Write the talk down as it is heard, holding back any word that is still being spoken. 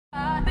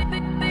What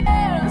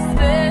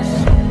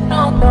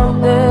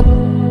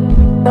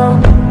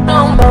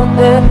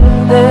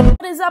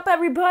is up,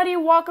 everybody?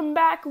 Welcome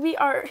back. We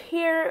are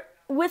here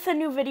with a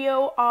new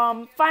video.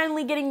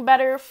 Finally getting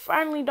better.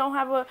 Finally don't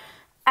have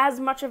as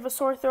much of a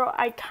sore throat.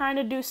 I kind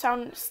of do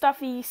sound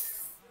stuffy,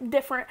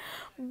 different,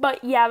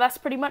 but yeah, that's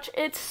pretty much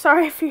it.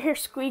 Sorry if you hear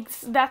squeaks.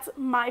 That's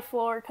my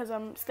floor because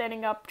I'm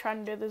standing up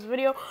trying to do this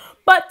video.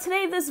 But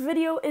today this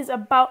video is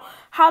about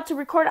how to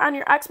record on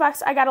your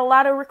Xbox. I got a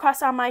lot of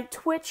requests on my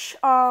Twitch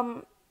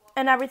and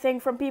everything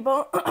from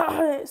people.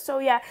 So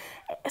yeah,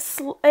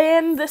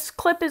 and this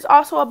clip is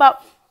also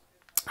about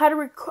how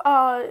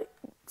to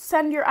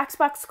send your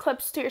Xbox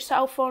clips to your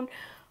cell phone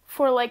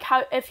for like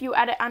how if you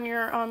edit on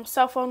your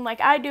cell phone like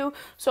I do.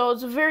 So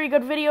it's a very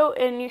good video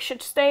and you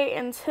should stay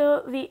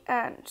until the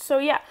end. So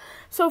yeah,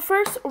 so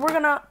first we're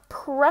gonna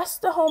press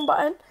the home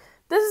button.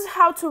 This is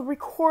how to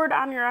record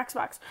on your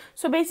Xbox.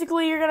 So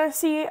basically you're gonna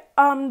see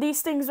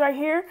these things right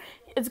here.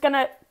 It's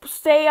gonna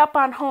stay up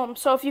on home.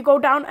 So if you go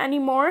down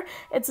anymore,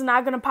 it's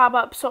not gonna pop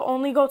up. So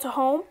only go to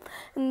home,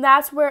 and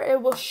that's where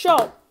it will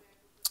show.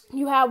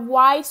 You have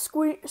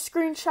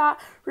screenshot,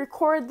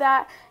 record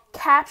that,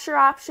 capture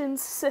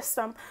options,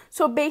 system.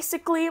 So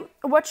basically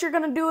what you're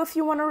gonna do if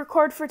you want to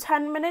record for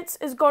 10 minutes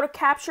is go to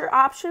capture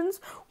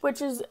options,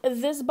 which is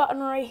this button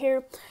right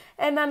here,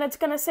 and then it's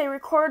gonna say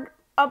record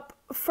up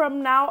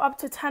from now up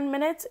to 10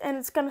 minutes, and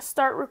it's gonna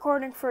start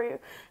recording for you.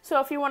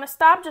 So if you want to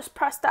stop, just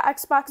press the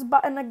Xbox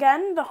button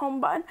again, the home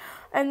button,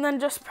 and then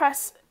just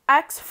press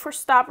X for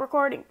stop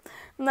recording,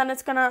 and then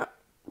it's gonna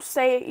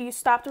say you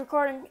stopped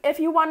recording. If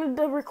you wanted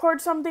to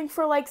record something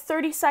for like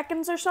 30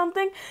 seconds or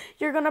something,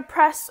 you're gonna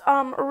press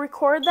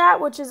record that,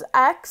 which is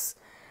X,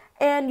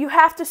 and you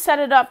have to set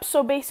it up.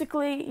 So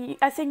basically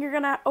I think you're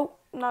gonna, oh,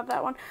 not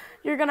that one,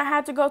 you're gonna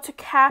have to go to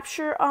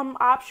capture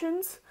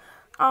options,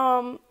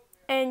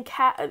 and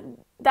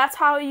that's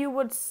how you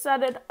would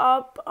set it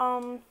up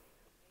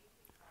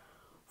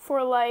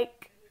for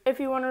like if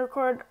you want to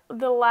record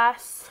the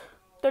last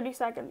 30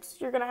 seconds.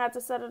 You're gonna have to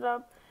set it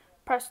up,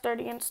 press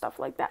 30 and stuff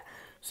like that.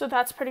 So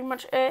that's pretty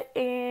much it,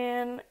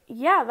 and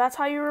yeah, that's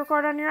how you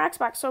record on your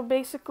Xbox. So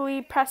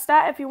basically press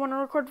that if you want to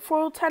record the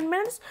full 10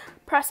 minutes,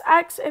 press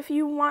X if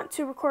you want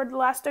to record the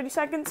last 30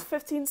 seconds,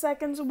 15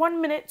 seconds, 1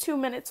 minute, 2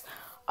 minutes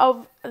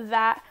of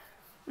that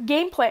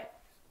gameplay.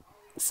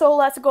 So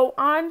let's go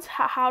on to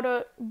how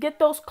to get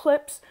those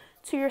clips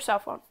to your cell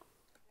phone.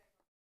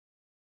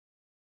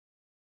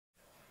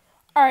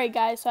 Alright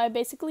guys, so I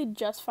basically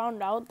just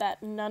found out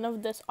that none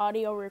of this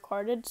audio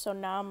recorded, so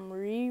now I'm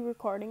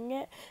re-recording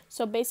it.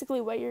 So basically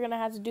what you're going to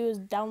have to do is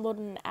download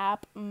an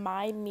app,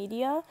 My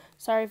Media.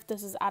 Sorry if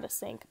this is out of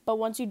sync, but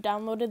once you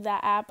downloaded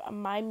that app,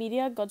 My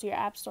Media, go to your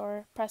app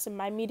store, press in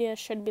My Media,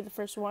 should be the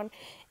first one,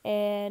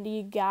 and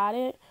you got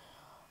it.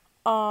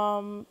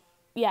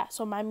 Yeah,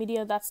 so My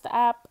Media, that's the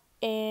app,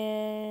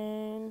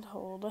 and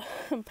hold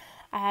on.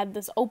 I had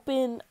this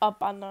open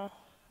up on the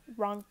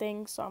wrong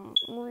thing, so I'm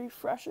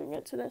refreshing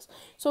it to this.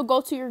 So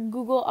go to your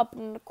Google up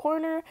in the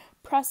corner,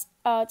 press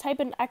type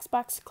in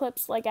Xbox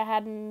clips like I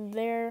had in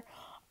there,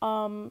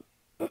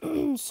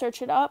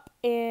 search it up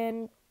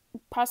and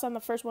press on the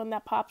first one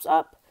that pops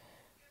up,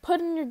 put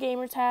in your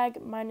gamer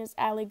tag. Mine is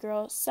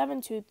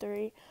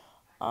AlleyGirl723,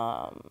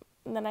 and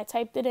then I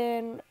typed it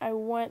in. I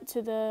went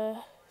to the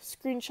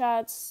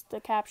screenshots,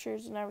 the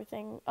captures and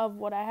everything of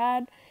what I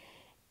had.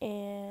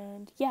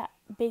 And yeah,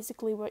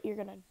 basically what you're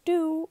gonna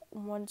do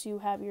once you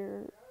have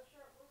your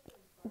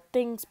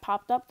things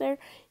popped up there,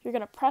 you're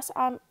gonna press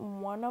on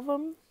one of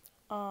them,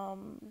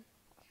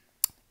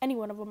 any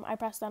one of them. I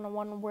pressed on the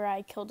one where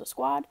I killed a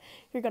squad.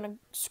 You're gonna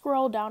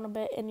scroll down a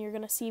bit and you're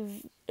gonna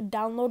see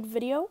download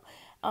video.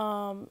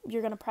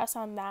 You're gonna press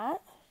on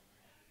that,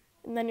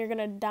 and then you're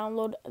gonna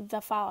download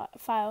the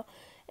file,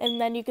 and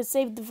then you can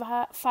save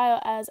the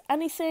file as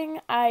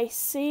anything. I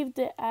saved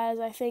it as,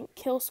 I think,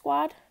 Kill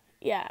Squad.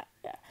 Yeah,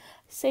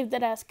 saved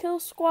it as Kill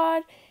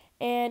Squad,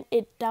 and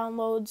it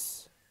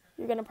downloads.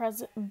 You're gonna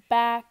press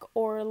back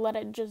or let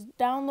it just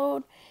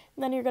download,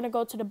 and then you're gonna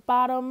go to the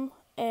bottom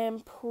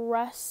and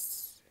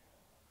press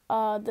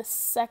the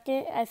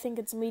second, I think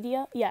it's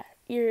media. Yeah,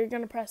 you're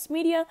gonna press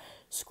media,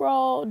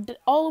 scroll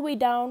all the way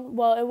down.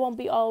 Well, it won't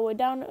be all the way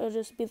down, it'll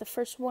just be the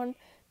first one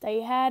that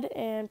you had,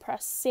 and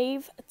press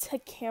save to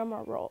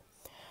camera roll.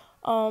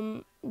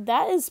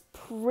 That is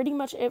pretty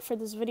much it for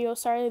this video.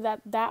 Sorry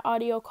that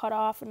audio cut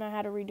off and I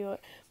had to redo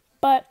it,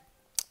 but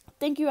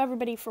thank you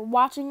everybody for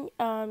watching.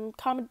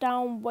 Comment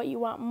down what you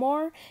want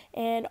more,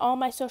 and all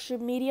my social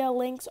media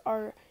links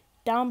are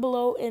down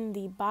below in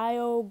the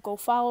bio. Go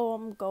follow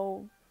them,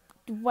 go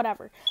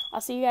whatever. I'll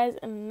see you guys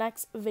in the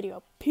next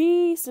video.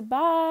 Peace,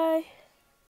 bye.